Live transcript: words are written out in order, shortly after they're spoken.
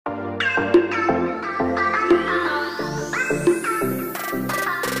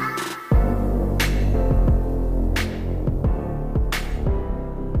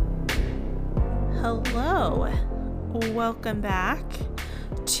welcome back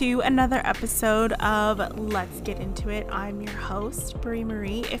to another episode of Let's Get Into It. I'm your host, Brie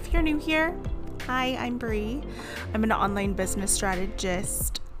Marie. If you're new here, hi, I'm Brie. I'm an online business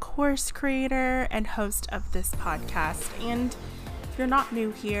strategist, course creator, and host of this podcast. And if you're not new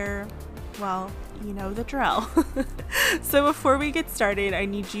here, well, you know the drill. So before we get started, I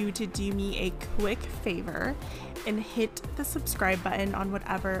need you to do me a quick favor and hit the subscribe button on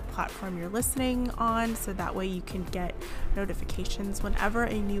whatever platform you're listening on, so that way you can get notifications whenever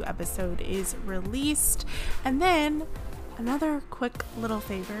a new episode is released. And then another quick little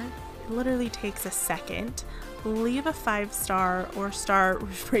favor, it literally takes a second. Leave a 5-star or star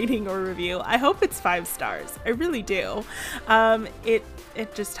rating or review. I hope it's 5 stars. I really do.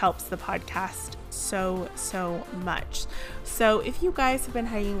 It just helps the podcast so much. So if you guys have been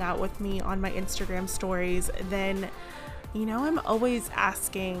hanging out with me on my Instagram stories, then you know I'm always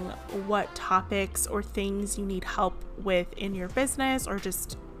asking what topics or things you need help with in your business or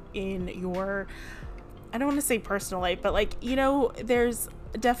just in your, I don't want to say personal life, but like, you know, there's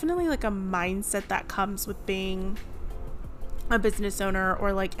definitely like a mindset that comes with being a business owner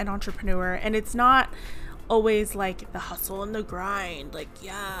or like an entrepreneur, and it's not always like the hustle and the grind, like,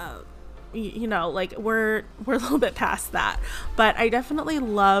 yeah, you know, like we're a little bit past that. But I definitely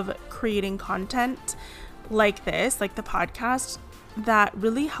love creating content like this, like the podcast, that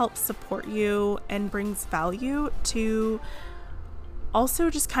really helps support you and brings value to also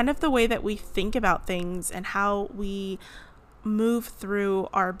just kind of the way that we think about things and how we move through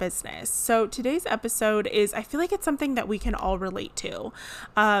our business. So today's episode is, I feel like it's something that we can all relate to.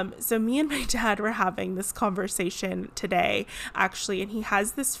 So me and my dad were having this conversation today, actually, and he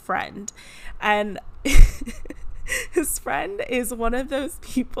has this friend, and his friend is one of those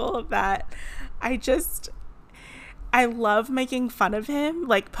people that I love making fun of him,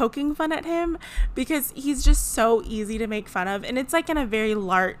 like poking fun at him, because he's just so easy to make fun of. And it's like in a very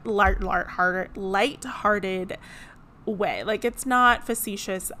light-hearted way. Like, it's not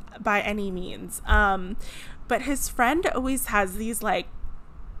facetious by any means. But his friend always has these like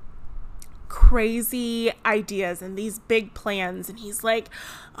crazy ideas and these big plans, and he's like,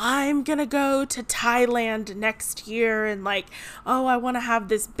 I'm gonna go to Thailand next year, and like, oh, I want to have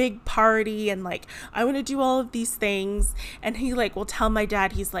this big party, and like, I want to do all of these things. And he like will tell my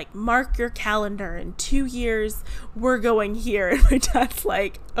dad, he's like, mark your calendar, in 2 years we're going here. And my dad's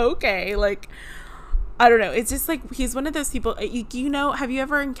like, okay, like, I don't know. It's just like, he's one of those people, you know, have you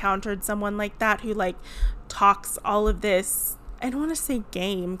ever encountered someone like that who like talks all of this, I don't want to say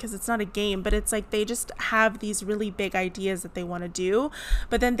game because it's not a game, but it's like they just have these really big ideas that they want to do,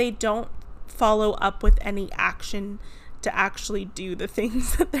 but then they don't follow up with any action to actually do the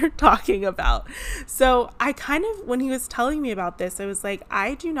things that they're talking about. So I kind of, when he was telling me about this, I was like,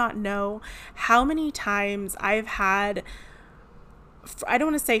 I do not know how many times I've had, I don't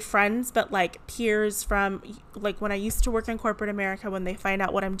want to say friends, but like peers from like when I used to work in corporate America, when they find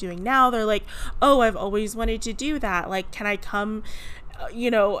out what I'm doing now, they're like, oh, I've always wanted to do that. Like, can I come, you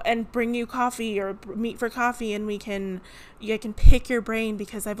know, and bring you coffee or meet for coffee, and I can pick your brain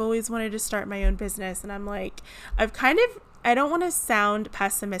because I've always wanted to start my own business. And I'm like, I don't want to sound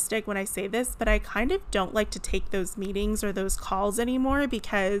pessimistic when I say this, but I kind of don't like to take those meetings or those calls anymore,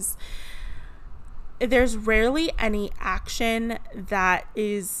 because there's rarely any action that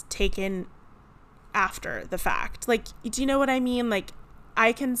is taken after the fact. Like, do you know what I mean? Like,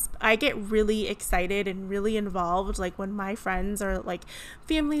 I get really excited and really involved, like when my friends or like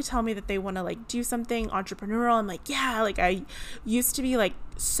family tell me that they want to like do something entrepreneurial. I'm like, yeah, like I used to be like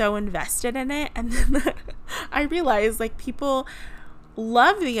so invested in it, and then I realized like people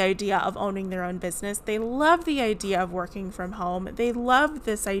love the idea of owning their own business. They love the idea of working from home. They love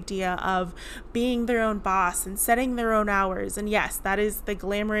this idea of being their own boss and setting their own hours. And yes, that is the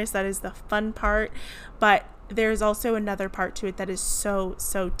glamorous, that is the fun part, but there's also another part to it that is so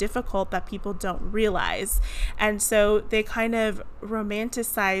difficult that people don't realize. And so they kind of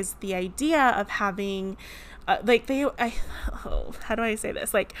romanticize the idea of having how do I say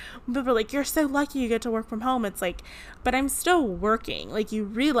this? Like, people are like, you're so lucky you get to work from home. It's like, but I'm still working. Like, you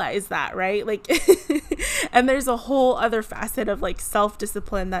realize that, right? Like, and there's a whole other facet of like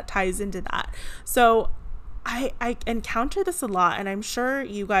self-discipline that ties into that. So I encounter this a lot, and I'm sure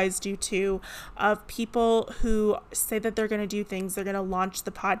you guys do too, of people who say that they're going to do things. They're going to launch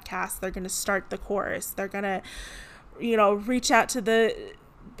the podcast. They're going to start the course. They're going to, you know, reach out to the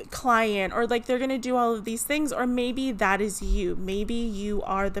client, or like they're going to do all of these things. Or maybe that is you. Maybe you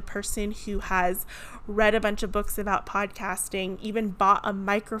are the person who has read a bunch of books about podcasting, even bought a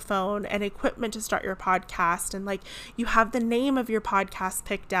microphone and equipment to start your podcast, and like you have the name of your podcast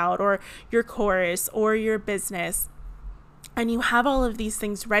picked out, or your course or your business, and you have all of these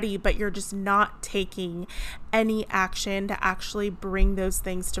things ready, but you're just not taking any action to actually bring those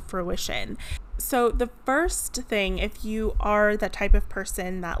things to fruition. So the first thing, if you are that type of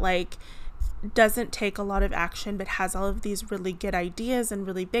person that like doesn't take a lot of action but has all of these really good ideas and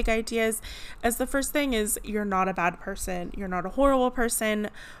really big ideas, as the first thing is, you're not a bad person. You're not a horrible person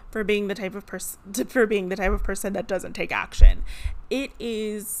for being the type of person that doesn't take action. It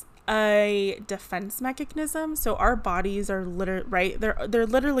is a defense mechanism. So our bodies are they're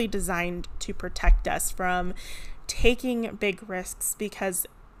literally designed to protect us from taking big risks, because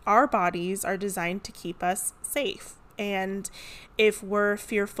our bodies are designed to keep us safe. And if we're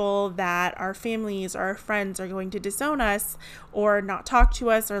fearful that our families or our friends are going to disown us or not talk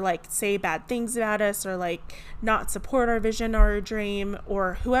to us or like say bad things about us or like not support our vision or our dream,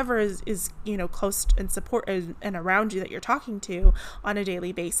 or whoever is close and support and around you that you're talking to on a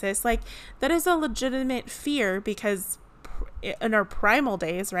daily basis, like that is a legitimate fear, because in our primal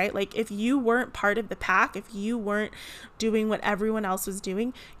days, right? Like if you weren't part of the pack, if you weren't doing what everyone else was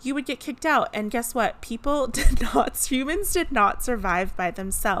doing, you would get kicked out. And guess what? Humans did not survive by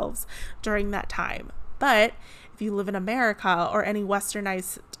themselves during that time. But if you live in America or any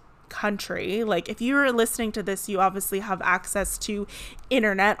westernized country, like if you're listening to this, you obviously have access to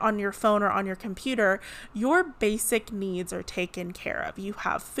internet on your phone or on your computer. Your basic needs are taken care of. You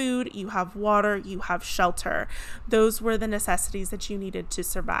have food, you have water, you have shelter. Those were the necessities that you needed to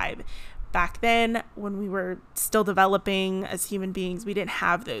survive. Back then, when we were still developing as human beings, we didn't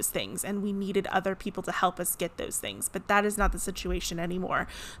have those things, and we needed other people to help us get those things. But that is not the situation anymore.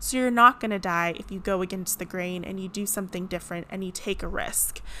 So you're not going to die if you go against the grain and you do something different and you take a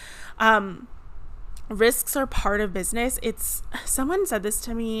risk. Risks are part of business. Someone said this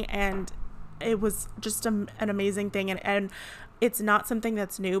to me, and it was just an amazing thing. And it's not something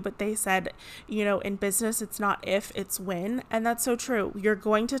that's new, but they said, in business, it's not if, it's when. And that's so true. You're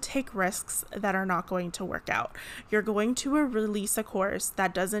going to take risks that are not going to work out. You're going to release a course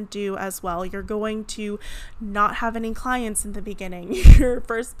that doesn't do as well. You're going to not have any clients in the beginning. Your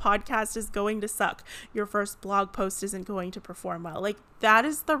first podcast is going to suck. Your first blog post isn't going to perform well. Like, that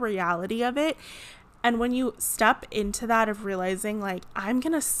is the reality of it. And when you step into that of realizing, like, I'm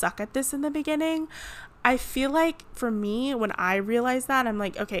going to suck at this in the beginning, I feel like for me, when I realize that, I'm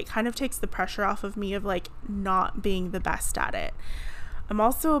like, okay, it kind of takes the pressure off of me of like not being the best at it. I'm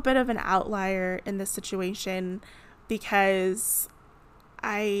also a bit of an outlier in this situation because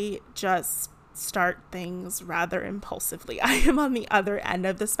I just start things rather impulsively. I am on the other end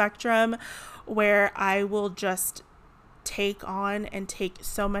of the spectrum where I will just take on and take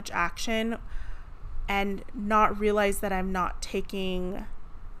so much action and not realize that I'm not taking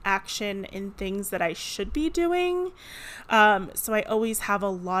action in things that I should be doing. So I always have a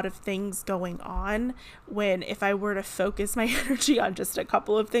lot of things going on, when if I were to focus my energy on just a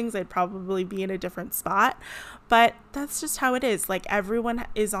couple of things, I'd probably be in a different spot. But that's just how it is. Like, everyone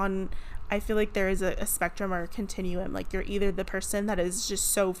is on, I feel like there is a spectrum or a continuum. Like, you're either the person that is just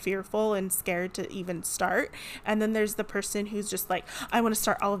so fearful and scared to even start, and then there's the person who's just like, I want to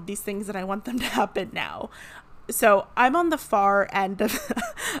start all of these things and I want them to happen now. So I'm on the far end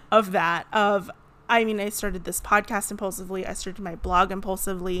of that. I started this podcast impulsively. I started my blog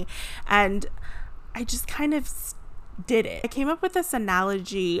impulsively, and I just kind of did it. I came up with this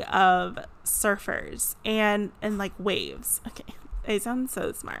analogy of surfers and like waves. Okay, I sound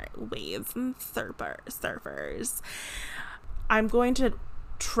so smart. Waves and surfers. I'm going to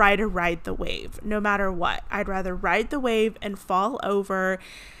try to ride the wave no matter what. I'd rather ride the wave and fall over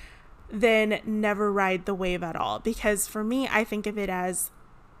than never ride the wave at all. Because for me, I think of it as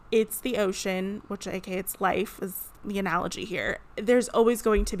it's the ocean, which, okay, it's life is the analogy here. There's always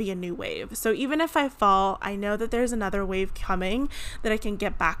going to be a new wave. So even if I fall, I know that there's another wave coming that I can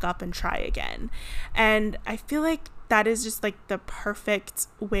get back up and try again. And I feel like that is just like the perfect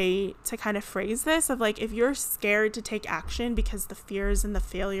way to kind of phrase this, of like, if you're scared to take action because the fears and the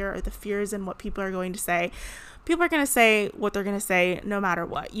failure, or the fears and what people are going to say, people are going to say what they're going to say no matter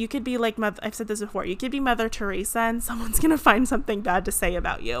what. You could be like, I've said this before, you could be Mother Teresa and someone's going to find something bad to say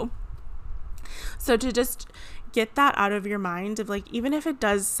about you. So to just get that out of your mind of like, even if it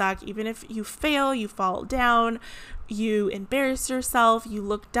does suck, even if you fail, you fall down, you embarrass yourself, you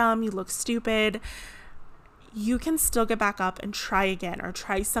look dumb, you look stupid, you can still get back up and try again, or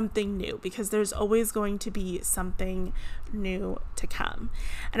try something new, because there's always going to be something new to come.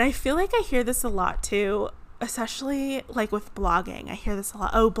 And I feel like I hear this a lot too, especially like with blogging. I hear this a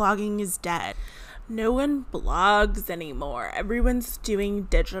lot. Oh, blogging is dead. No one blogs anymore. Everyone's doing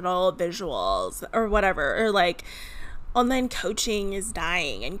digital visuals or whatever, or like online coaching is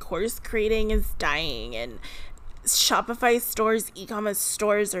dying and course creating is dying, and Shopify stores, e-commerce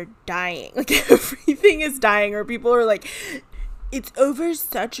stores are dying. Like everything is dying, or people are like, it's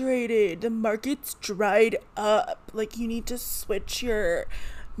oversaturated, the market's dried up, like you need to switch your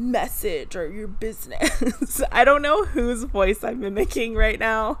message or your business. I don't know whose voice I'm mimicking right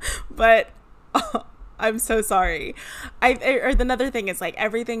now, but I'm so sorry. Another thing is like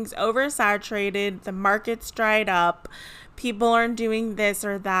everything's oversaturated, the market's dried up, people aren't doing this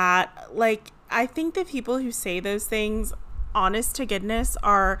or that. Like, I think the people who say those things, honest to goodness,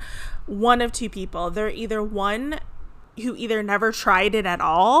 are one of two people. They're either one who either never tried it at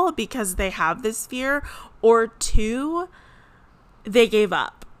all because they have this fear, or two, they gave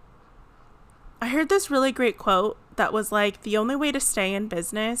up. I heard this really great quote that was like, the only way to stay in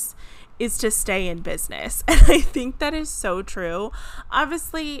business is to stay in business. And I think that is so true.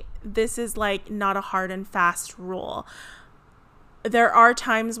 Obviously, this is like not a hard and fast rule. There are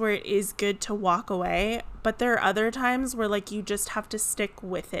times where it is good to walk away, but there are other times where like you just have to stick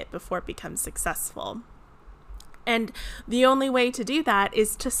with it before it becomes successful. And the only way to do that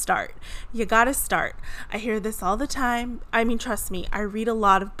is to start. You gotta start. I hear this all the time. I mean, trust me, I read a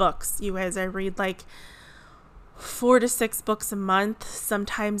lot of books, you guys. I read like 4 to 6 books a month,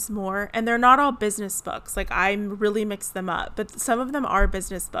 sometimes more. And they're not all business books. Like, I really mix them up, but some of them are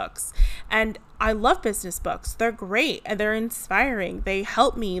business books. And I love business books. They're great and they're inspiring. They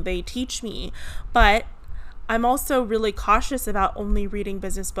help me, they teach me. But I'm also really cautious about only reading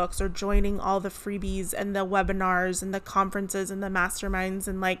business books or joining all the freebies and the webinars and the conferences and the masterminds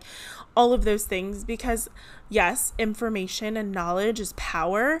and like all of those things, because yes, information and knowledge is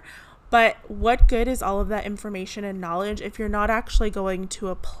power. But what good is all of that information and knowledge if you're not actually going to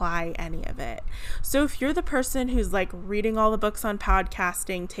apply any of it? So if you're the person who's like reading all the books on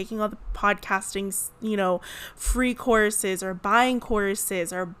podcasting, taking all the podcasting, free courses, or buying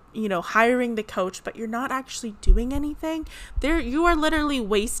courses, or, hiring the coach, but you're not actually doing anything, you are literally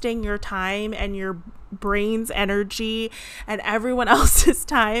wasting your time and your brain's energy and everyone else's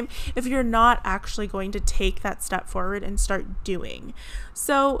time if you're not actually going to take that step forward and start doing.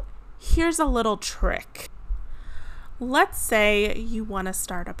 So here's a little trick. Let's say you want to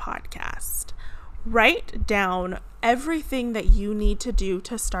start a podcast. Write down everything that you need to do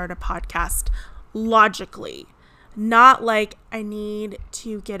to start a podcast logically. Not like, I need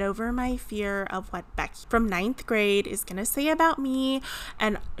to get over my fear of what Becky from 9th grade is going to say about me.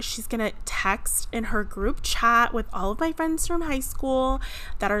 And she's going to text in her group chat with all of my friends from high school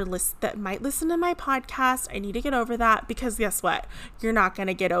that might listen to my podcast. I need to get over that, because guess what? You're not going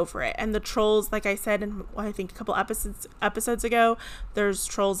to get over it. And the trolls, like I said, I think a couple episodes ago, there's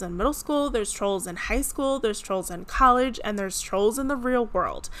trolls in middle school, there's trolls in high school, there's trolls in college, and there's trolls in the real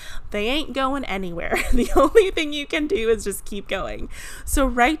world. They ain't going anywhere. The only thing you can do is just keep going. So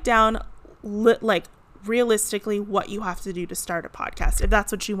write down realistically what you have to do to start a podcast, if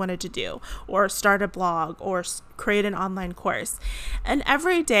that's what you wanted to do, or start a blog, or create an online course. And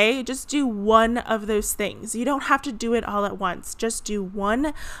every day, just do one of those things. You don't have to do it all at once. Just do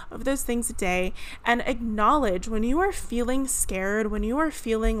one of those things a day, and acknowledge when you are feeling scared, when you are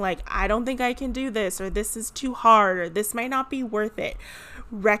feeling like, I don't think I can do this, or this is too hard, or this might not be worth it.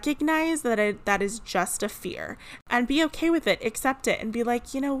 Recognize that is just a fear, and be okay with it. Accept it and be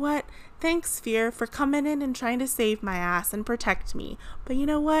like, you know what? Thanks, fear, for coming in and trying to save my ass and protect me. But you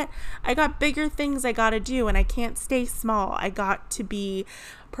know what? I got bigger things I gotta do, and I can't stay small. I got to be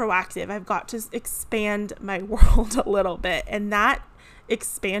proactive. I've got to expand my world a little bit. And that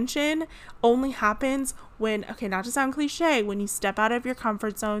expansion only happens when, not to sound cliche, when you step out of your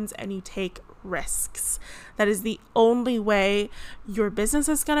comfort zones and you take risks. That is the only way your business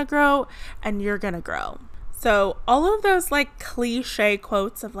is going to grow and you're going to grow. So all of those like cliche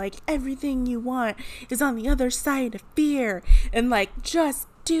quotes of like, everything you want is on the other side of fear, and like, just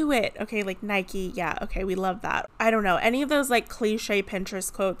do it. Okay, like Nike. Yeah, okay, we love that. I don't know. Any of those like cliche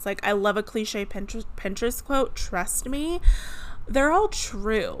Pinterest quotes. Like, I love a cliche Pinterest quote. Trust me. They're all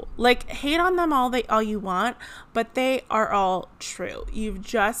true. Like, hate on them all you want, but they are all true. You've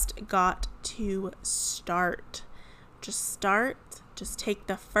just got to start. Just start. Just take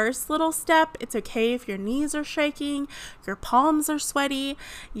the first little step. It's okay if your knees are shaking, your palms are sweaty,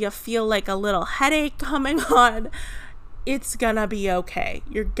 you feel like a little headache coming on. It's gonna be okay.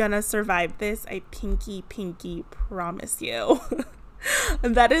 You're gonna survive this. I pinky promise you.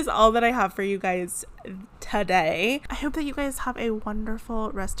 And that is all that I have for you guys today. I hope that you guys have a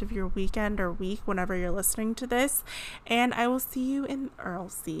wonderful rest of your weekend or week whenever you're listening to this. And I will see you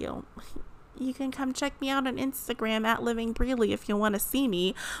You can come check me out on Instagram at Living Breely if you want to see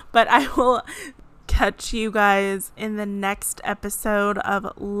me. But I will catch you guys in the next episode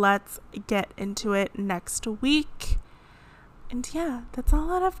of Let's Get Into It next week. And yeah, that's all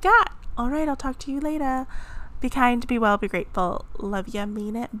that I've got. All right, I'll talk to you later. Be kind, be well, be grateful. Love ya,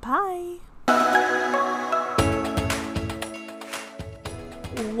 mean it. Bye.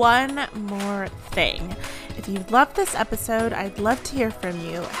 One more thing. If you loved this episode, I'd love to hear from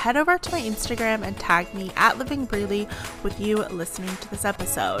you. Head over to my Instagram and tag me at Living Breely with you listening to this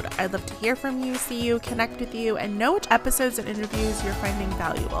episode. I'd love to hear from you, see you, connect with you, and know which episodes and interviews you're finding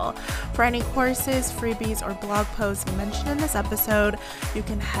valuable. For any courses, freebies, or blog posts mentioned in this episode, you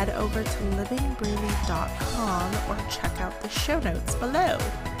can head over to livingbreely.com or check out the show notes below.